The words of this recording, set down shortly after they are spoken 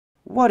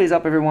What is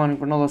up, everyone?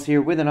 Ronaldo's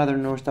here with another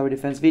North Tower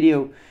Defense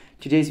video.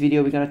 Today's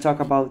video we're going to talk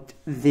about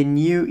the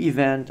new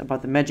event,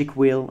 about the magic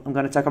wheel. I'm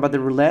going to talk about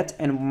the roulette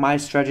and my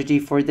strategy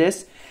for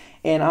this.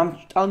 And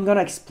I'm going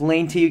to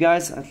explain to you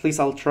guys, at least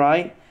I'll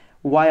try,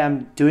 why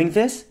I'm doing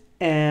this.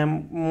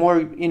 And more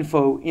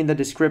info in the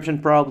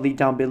description, probably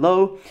down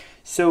below.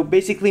 So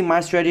basically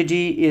my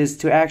strategy is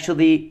to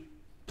actually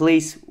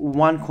place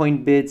 1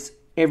 coin bids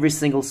every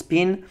single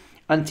spin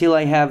until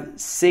I have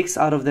 6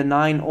 out of the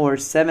 9 or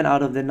 7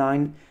 out of the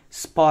 9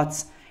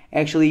 spots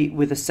actually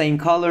with the same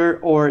color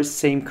or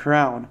same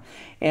crown.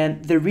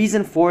 And the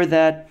reason for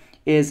that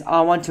is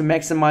I want to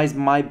maximize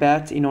my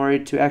bet in order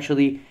to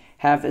actually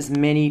have as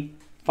many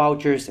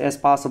vouchers as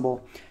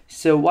possible.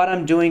 So what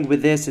I'm doing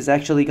with this is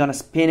actually gonna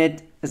spin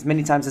it as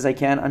many times as I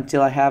can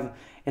until I have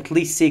at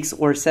least 6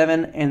 or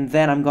 7, and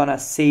then I'm gonna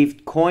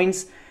save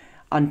coins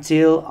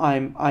until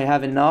I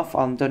have enough.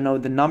 I don't know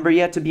the number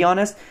yet, to be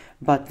honest,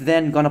 but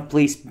then gonna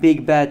place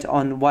big bet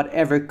on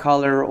whatever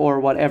color or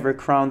whatever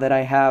crown that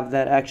I have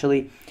that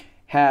actually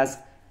has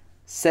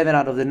 7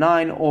 out of the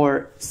 9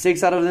 or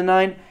 6 out of the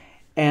 9,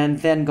 and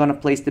then gonna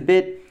place the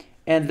bid.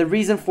 And the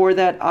reason for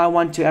that, I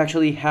want to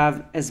actually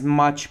have as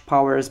much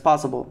power as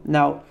possible.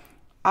 Now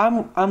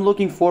I'm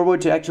looking forward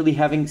to actually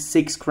having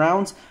 6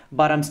 crowns,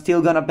 but I'm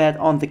still gonna bet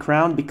on the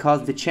crown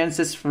because the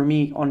chances for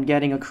me on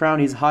getting a crown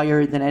is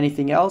higher than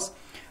anything else.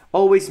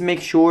 Always make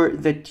sure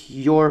that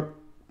your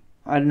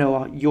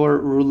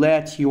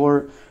roulette,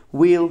 your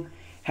wheel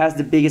has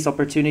the biggest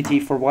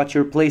opportunity for what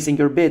you're placing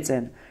your bids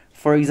in.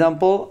 For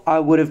example, I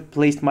would have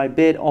placed my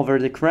bid over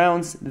the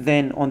crowns,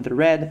 then on the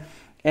red,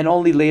 and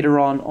only later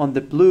on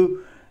the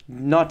blue.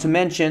 Not to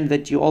mention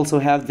that you also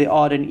have the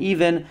odd and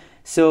even,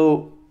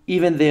 so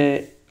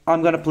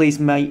I'm gonna place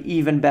my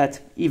even bet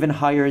even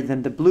higher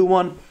than the blue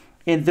one.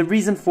 And the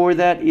reason for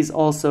that is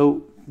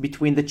also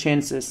between the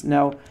chances.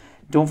 Now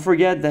don't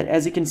forget that,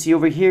 as you can see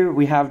over here,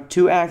 we have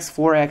 2x,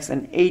 4x,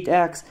 and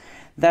 8x.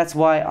 That's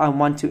why I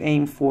want to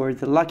aim for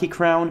the lucky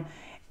crown.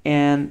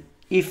 And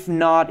if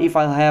not, if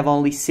I have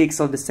only 6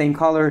 of the same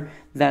color,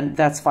 then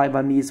that's fine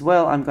by me as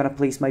well. I'm gonna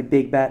place my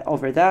big bet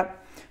over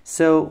that.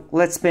 So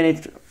let's spin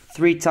it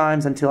 3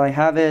 times until I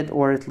have it,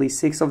 or at least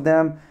 6 of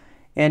them.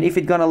 And if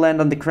it's gonna land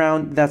on the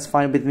crown, that's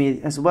fine with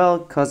me as well,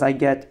 because I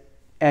get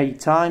 8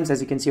 times, as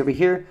you can see over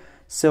here.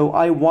 So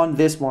I won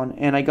this one,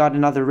 and I got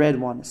another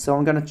red one. So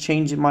I'm gonna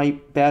change my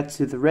bet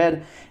to the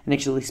red and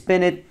actually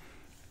spin it.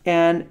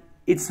 And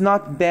it's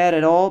not bad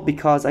at all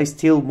because I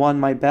still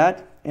won my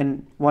bet.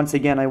 And once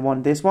again, I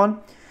won this one.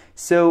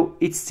 So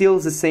it still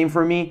is the same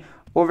for me.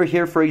 Over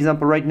here, for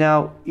example, right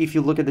now, if you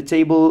look at the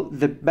table,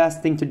 the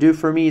best thing to do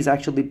for me is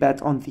actually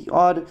bet on the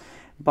odd.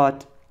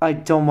 But I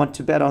don't want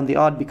to bet on the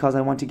odd because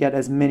I want to get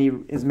as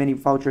many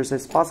vouchers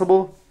as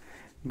possible.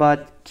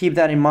 But keep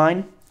that in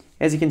mind.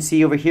 As you can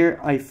see over here,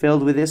 I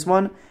failed with this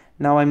one.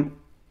 Now I'm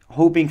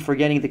hoping for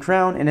getting the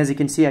crown, and as you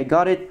can see, I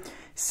got it.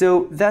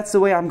 So that's the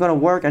way I'm gonna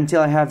work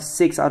until I have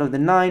 6 out of the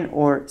 9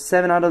 or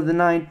 7 out of the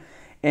 9.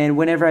 And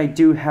whenever I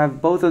do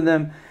have both of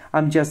them,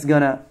 I'm just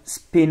gonna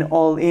spin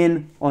all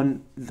in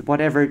on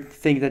whatever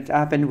thing that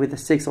happened with the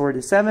 6 or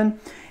the 7.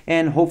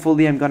 And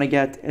hopefully I'm gonna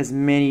get as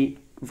many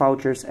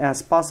vouchers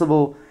as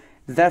possible.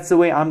 That's the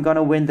way I'm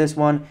gonna win this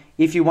one.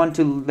 If you want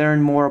to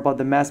learn more about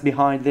the math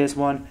behind this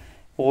one,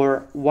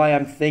 or why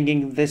I'm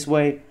thinking this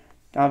way,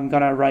 I'm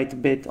gonna write a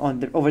bit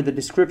over the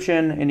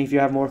description. And if you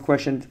have more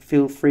questions,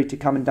 feel free to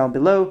comment down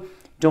below.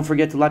 Don't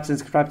forget to like and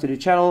subscribe to the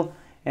channel,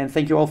 and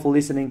thank you all for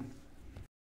listening.